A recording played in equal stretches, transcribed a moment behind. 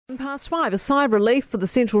Past 5, a sigh of relief for the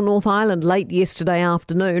Central North Island late yesterday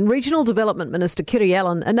afternoon. Regional Development Minister Kiri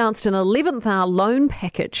Allen announced an 11th hour loan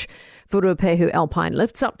package for Ruapehu Alpine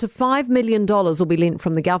Lifts. Up to $5 million will be lent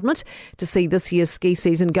from the government to see this year's ski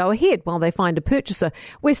season go ahead while they find a purchaser.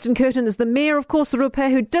 Weston Kirton is the Mayor, of course, of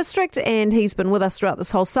Ruapehu District, and he's been with us throughout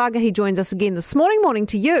this whole saga. He joins us again this morning. Morning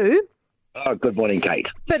to you. Oh, good morning, Kate.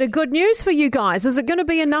 Bit of good news for you guys. Is it going to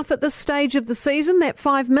be enough at this stage of the season, that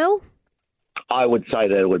 $5 million? I would say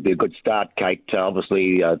that it would be a good start, Kate.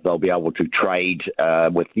 Obviously, they'll be able to trade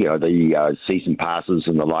with, the season passes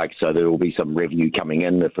and the like, so there will be some revenue coming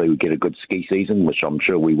in if we get a good ski season, which I'm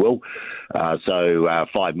sure we will. So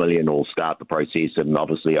 $5 million will start the process, and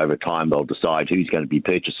obviously over time they'll decide who's going to be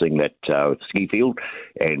purchasing that ski field,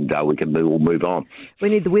 and we'll move on. We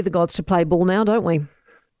need the weather gods to play ball now, don't we?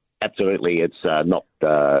 Absolutely, it's not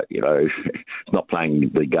it's not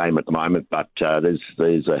playing the game at the moment, but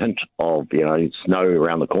there's a hint of snow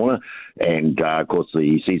around the corner, and of course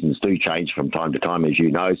the seasons do change from time to time, as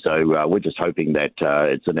you know. So we're just hoping that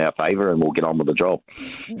it's in our favour, and we'll get on with the job.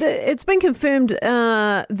 It's been confirmed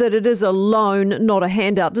that it is a loan, not a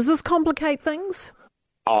handout. Does this complicate things?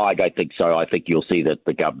 Oh, I don't think so. I think you'll see that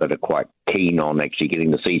the government are quite keen on actually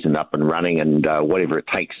getting the season up and running, and whatever it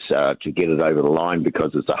takes to get it over the line,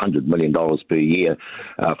 because it's $100 million per year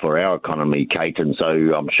for our economy, Kate. And so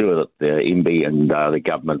I'm sure that the MB and the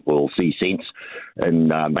government will see sense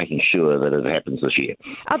in making sure that it happens this year.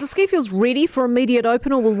 Are the ski fields ready for immediate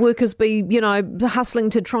open, or will workers be,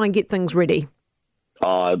 hustling to try and get things ready?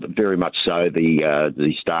 Very much so.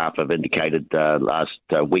 The staff have indicated last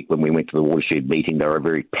week when we went to the watershed meeting, they were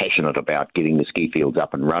very passionate about getting the ski fields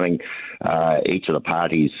up and running. Each of the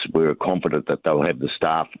parties were confident that they'll have the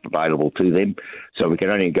staff available to them. So we can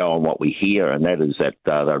only go on what we hear, and that is that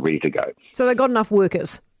they're ready to go. So they've got enough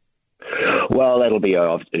workers? Well, that'll be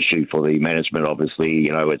an issue for the management. Obviously,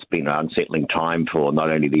 it's been an unsettling time for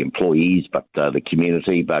not only the employees but the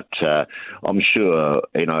community. But I'm sure,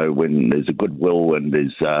 when there's a goodwill and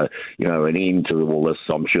there's, an end to all this,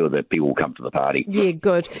 I'm sure that people will come to the party. Yeah,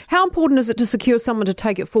 good. How important is it to secure someone to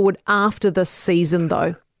take it forward after this season,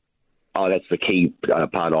 though? Oh, that's the key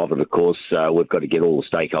part of it, of course. We've got to get all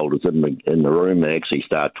the stakeholders in the room and actually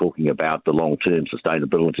start talking about the long-term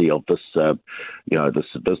sustainability of this,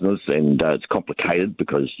 this business. And it's complicated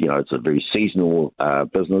because, it's a very seasonal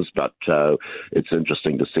business, but it's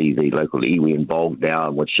interesting to see the local iwi involved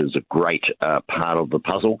now, which is a great part of the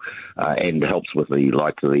puzzle and helps with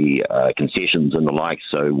the concessions and the like.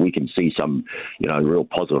 So we can see some, real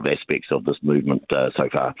positive aspects of this movement so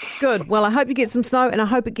far. Good. Well, I hope you get some snow, and I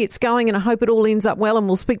hope it gets going, and I hope it all ends up well, and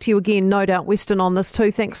we'll speak to you again, no doubt, Weston, on this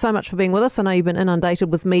too. Thanks so much for being with us. I know you've been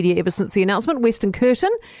inundated with media ever since the announcement. Weston Kirton,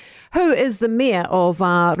 who is the Mayor of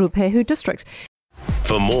Ruapehu District.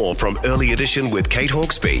 For more from Early Edition with Kate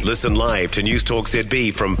Hawkesby, listen live to News Talk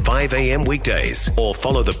ZB from 5 a.m. weekdays, or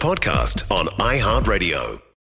follow the podcast on iHeartRadio.